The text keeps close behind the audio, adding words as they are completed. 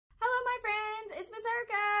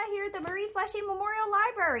here at the Marie Flesching Memorial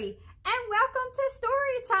Library, and welcome to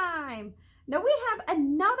Story Time. Now we have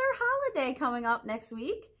another holiday coming up next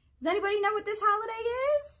week. Does anybody know what this holiday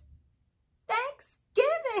is?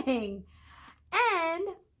 Thanksgiving. And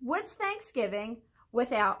what's Thanksgiving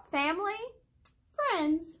without family,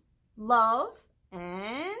 friends, love,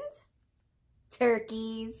 and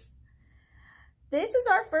turkeys? This is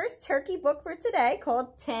our first turkey book for today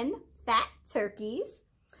called 10 Fat Turkeys,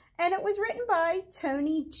 and it was written by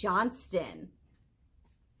Toni Johnston.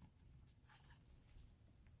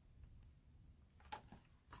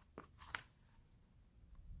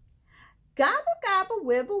 Gobble, gobble,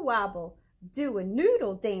 wibble, wobble, do a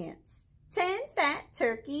noodle dance. 10 fat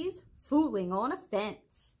turkeys fooling on a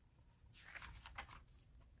fence.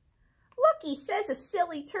 Looky, says a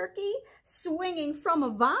silly turkey swinging from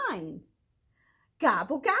a vine.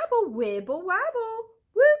 Gobble, gobble, wibble, wobble,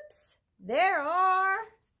 whoops, there are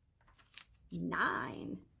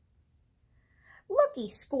 9. Looky,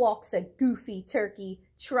 squawks a goofy turkey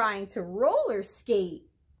trying to roller skate.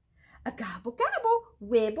 A gobble, gobble,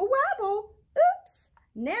 wibble, wobble, oops,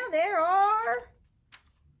 now there are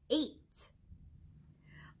 8.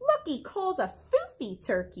 Looky calls a foofy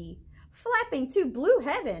turkey flapping to blue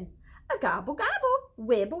heaven. A gobble, gobble,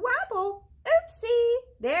 wibble, wobble, oopsie,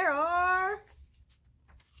 there are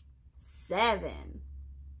 7.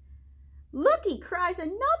 Looky cries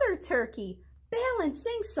another turkey,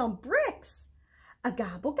 balancing some bricks. A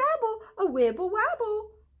gobble, gobble, a wibble,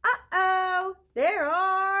 wobble, uh-oh, there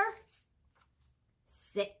are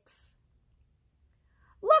 6.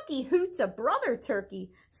 Looky hoots a brother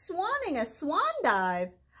turkey, swanning a swan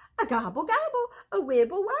dive. A gobble, gobble, a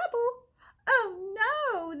wibble, wobble, oh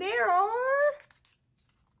no, there are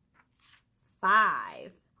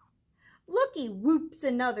 5. Looky whoops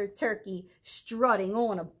another turkey, strutting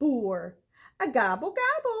on a boar. A gobble,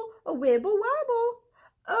 gobble, a wibble, wobble,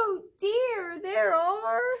 oh dear, there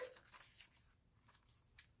are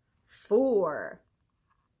 4.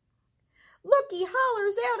 Looky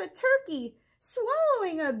hollers out a turkey,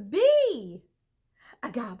 swallowing a bee.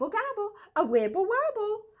 A gobble, gobble, a wibble,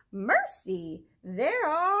 wobble, mercy, there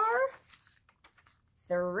are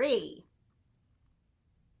 3.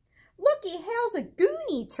 Looky hails a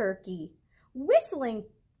goony turkey, whistling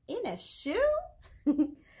in a shoe.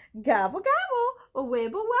 Gobble, gobble, a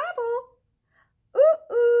wibble, wobble,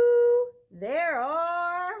 ooh, ooh, there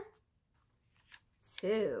are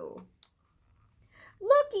 2.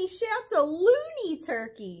 Looky shouts a loony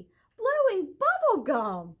turkey, blowing bubble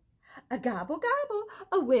gum. A gobble, gobble,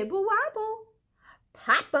 a wibble, wobble,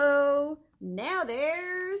 Popo, now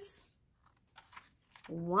there's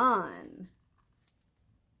 1.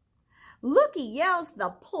 Looky yells the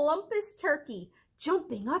plumpest turkey,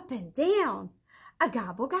 jumping up and down. A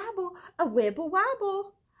gobble, gobble, a wibble,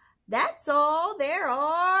 wobble, that's all, there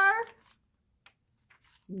are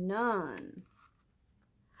none.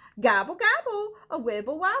 Gobble, gobble, a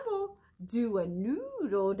wibble, wobble, do a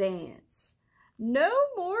noodle dance. No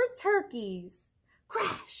more turkeys.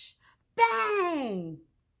 Crash, bang,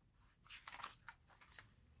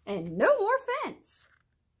 and no more fence.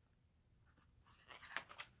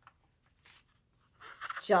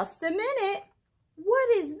 Just a minute.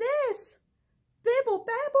 What is this? Bibble,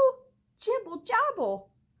 babble, jibble, jobble.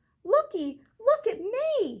 Looky, look at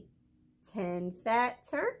me. 10 fat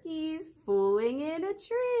turkeys fooling in a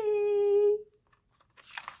tree.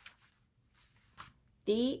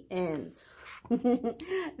 The end.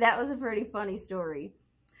 That was a pretty funny story.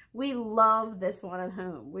 We love this one at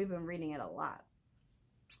home. We've been reading it a lot.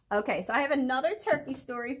 Okay, so I have another turkey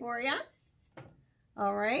story for you.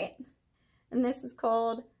 All right. And this is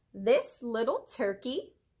called This Little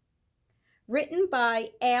Turkey, written by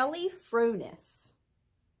Allie Fronis.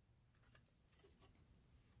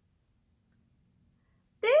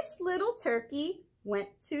 This little turkey went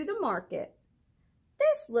to the market.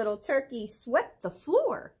 This little turkey swept the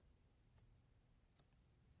floor.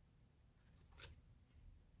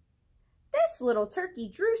 This little turkey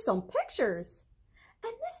drew some pictures,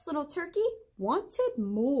 and this little turkey wanted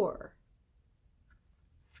more.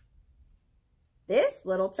 This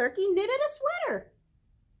little turkey knitted a sweater.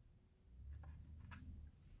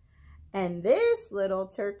 And this little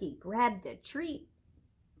turkey grabbed a treat.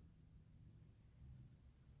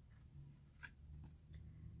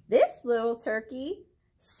 This little turkey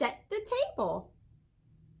set the table.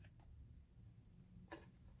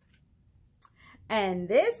 And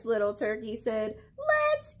this little turkey said,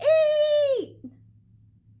 "Let's eat!"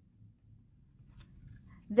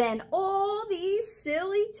 Then all these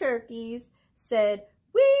silly turkeys said,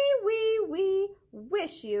 we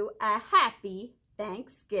wish you a happy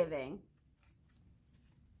Thanksgiving."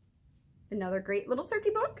 Another great little turkey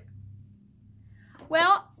book.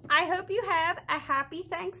 Well, I hope you have a happy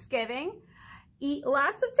Thanksgiving. Eat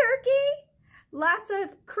lots of turkey, lots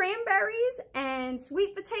of cranberries and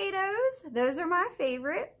sweet potatoes. Those are my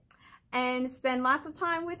favorite. And spend lots of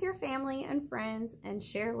time with your family and friends and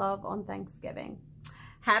share love on Thanksgiving.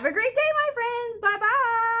 Have a great day, my friends.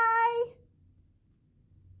 Bye-bye.